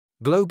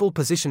Global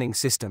positioning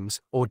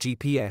systems, or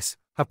GPS,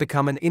 have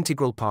become an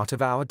integral part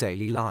of our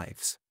daily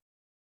lives.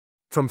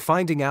 From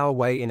finding our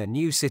way in a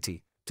new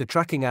city, to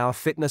tracking our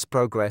fitness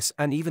progress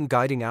and even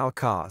guiding our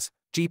cars,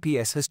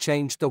 GPS has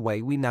changed the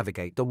way we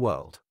navigate the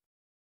world.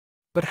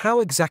 But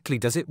how exactly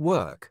does it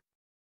work?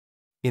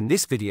 In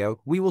this video,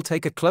 we will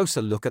take a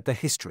closer look at the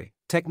history,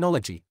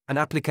 technology, and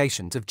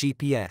applications of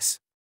GPS.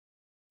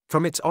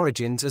 From its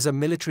origins as a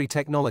military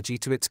technology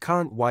to its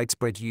current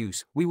widespread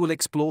use, we will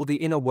explore the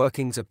inner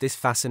workings of this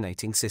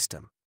fascinating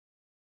system.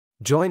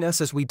 Join us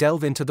as we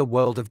delve into the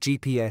world of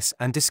GPS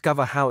and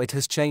discover how it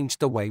has changed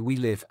the way we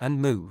live and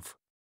move.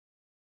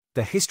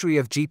 The history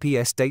of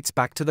GPS dates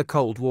back to the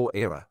Cold War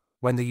era,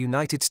 when the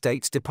United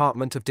States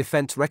Department of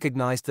Defense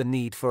recognized the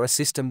need for a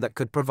system that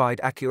could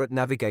provide accurate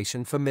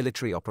navigation for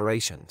military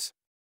operations.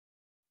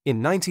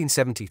 In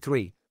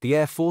 1973, the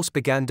Air Force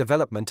began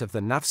development of the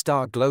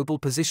Navstar Global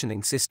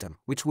Positioning System,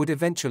 which would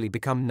eventually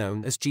become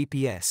known as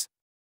GPS.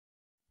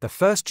 The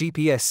first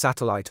GPS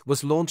satellite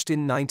was launched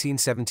in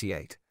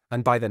 1978,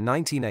 and by the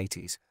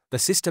 1980s, the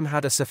system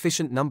had a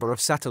sufficient number of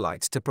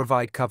satellites to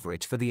provide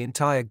coverage for the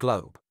entire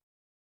globe.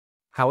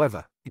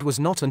 However, it was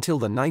not until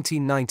the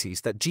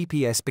 1990s that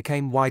GPS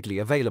became widely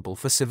available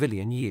for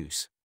civilian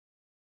use.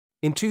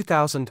 In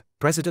 2000,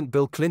 President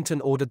Bill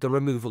Clinton ordered the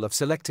removal of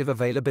selective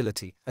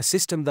availability, a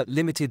system that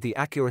limited the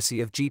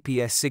accuracy of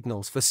GPS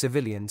signals for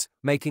civilians,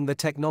 making the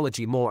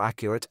technology more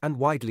accurate and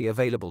widely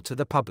available to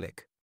the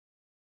public.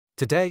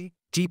 Today,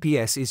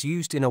 GPS is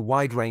used in a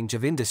wide range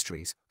of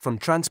industries, from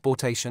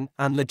transportation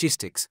and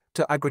logistics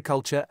to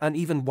agriculture and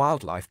even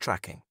wildlife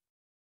tracking.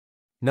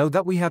 Now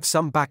that we have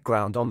some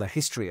background on the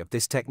history of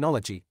this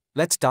technology,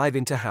 let's dive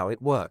into how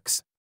it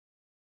works.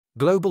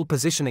 Global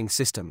positioning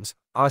systems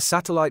are a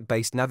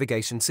satellite-based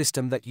navigation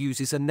system that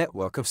uses a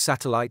network of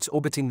satellites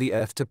orbiting the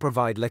Earth to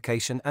provide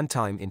location and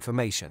time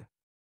information.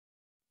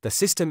 The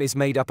system is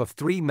made up of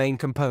three main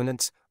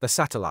components: the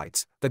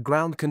satellites, the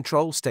ground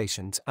control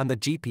stations, and the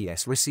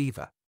GPS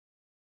receiver.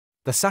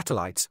 The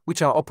satellites,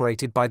 which are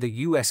operated by the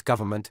US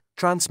government,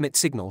 transmit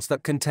signals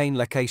that contain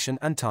location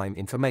and time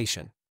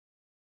information.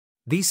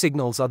 These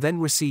signals are then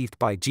received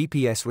by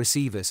GPS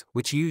receivers,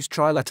 which use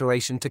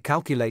trilateration to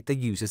calculate the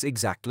user's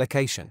exact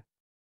location.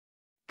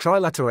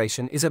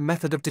 Trilateration is a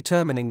method of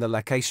determining the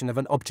location of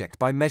an object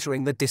by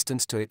measuring the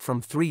distance to it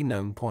from three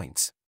known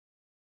points.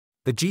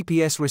 The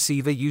GPS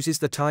receiver uses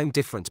the time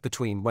difference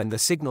between when the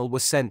signal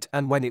was sent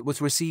and when it was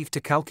received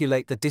to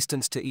calculate the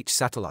distance to each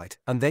satellite,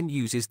 and then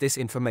uses this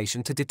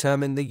information to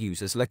determine the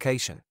user's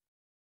location.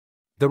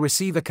 The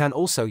receiver can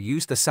also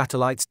use the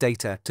satellite's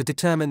data to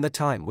determine the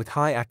time with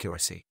high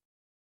accuracy.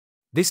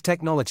 This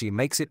technology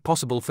makes it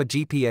possible for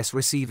GPS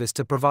receivers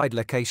to provide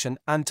location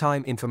and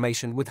time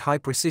information with high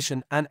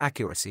precision and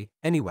accuracy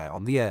anywhere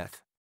on the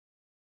Earth.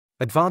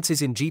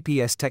 Advances in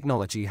GPS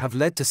technology have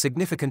led to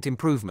significant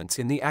improvements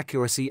in the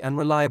accuracy and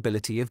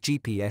reliability of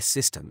GPS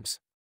systems.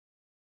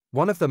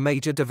 One of the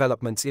major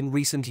developments in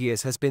recent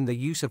years has been the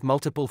use of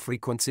multiple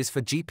frequencies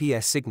for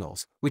GPS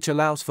signals, which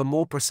allows for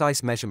more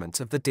precise measurements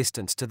of the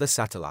distance to the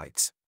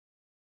satellites.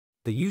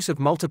 The use of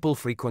multiple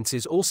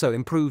frequencies also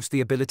improves the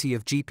ability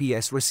of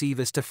GPS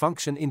receivers to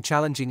function in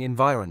challenging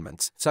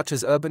environments, such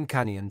as urban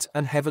canyons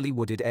and heavily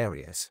wooded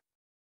areas.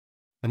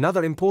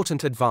 Another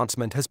important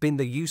advancement has been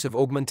the use of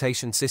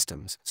augmentation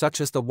systems,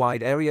 such as the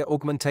Wide Area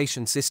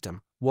Augmentation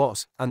System,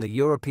 WAAS, and the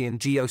European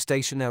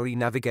Geostationary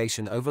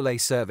Navigation Overlay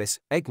Service,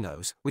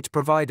 EGNOS, which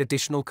provide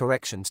additional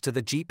corrections to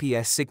the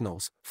GPS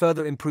signals,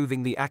 further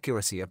improving the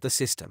accuracy of the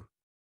system.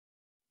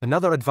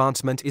 Another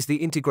advancement is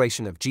the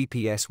integration of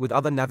GPS with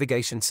other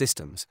navigation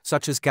systems,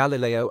 such as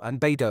Galileo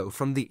and Beidou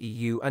from the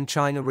EU and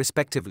China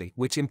respectively,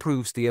 which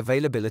improves the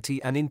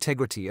availability and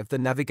integrity of the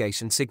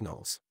navigation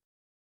signals.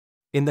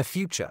 In the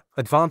future,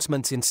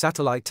 advancements in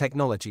satellite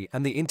technology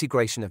and the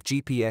integration of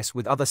GPS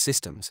with other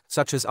systems,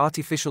 such as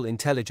artificial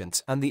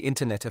intelligence and the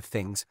Internet of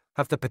Things,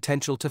 have the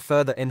potential to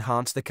further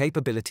enhance the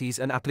capabilities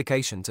and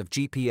applications of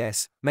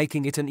GPS,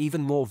 making it an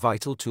even more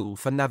vital tool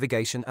for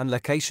navigation and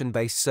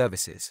location-based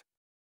services.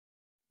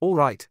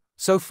 Alright,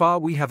 so far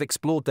we have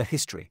explored the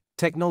history,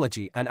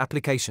 technology and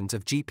applications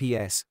of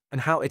GPS,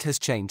 and how it has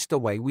changed the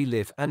way we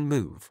live and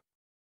move.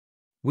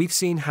 We've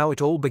seen how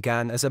it all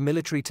began as a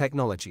military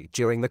technology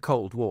during the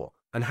Cold War,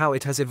 and how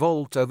it has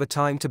evolved over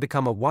time to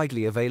become a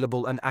widely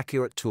available and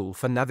accurate tool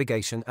for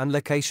navigation and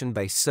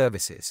location-based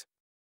services.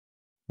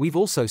 We've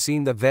also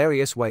seen the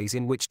various ways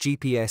in which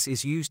GPS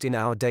is used in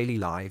our daily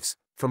lives,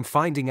 from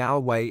finding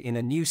our way in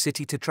a new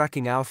city to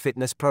tracking our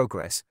fitness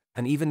progress,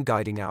 and even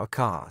guiding our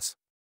cars.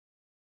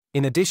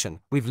 In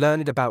addition, we've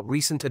learned about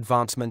recent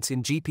advancements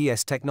in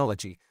GPS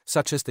technology,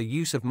 such as the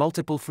use of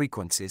multiple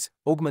frequencies,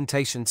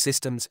 augmentation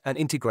systems, and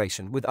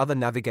integration with other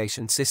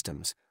navigation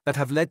systems, that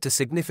have led to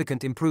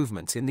significant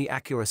improvements in the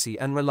accuracy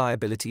and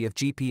reliability of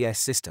GPS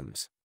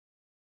systems.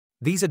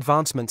 These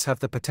advancements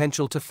have the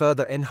potential to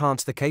further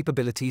enhance the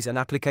capabilities and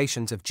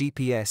applications of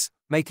GPS,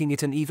 making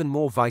it an even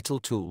more vital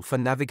tool for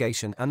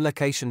navigation and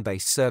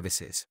location-based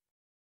services.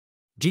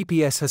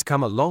 GPS has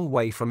come a long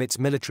way from its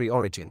military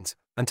origins,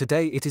 and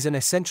today it is an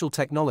essential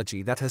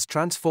technology that has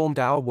transformed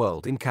our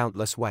world in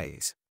countless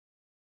ways.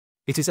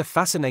 It is a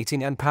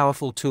fascinating and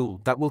powerful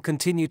tool that will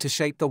continue to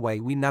shape the way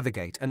we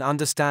navigate and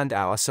understand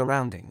our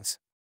surroundings.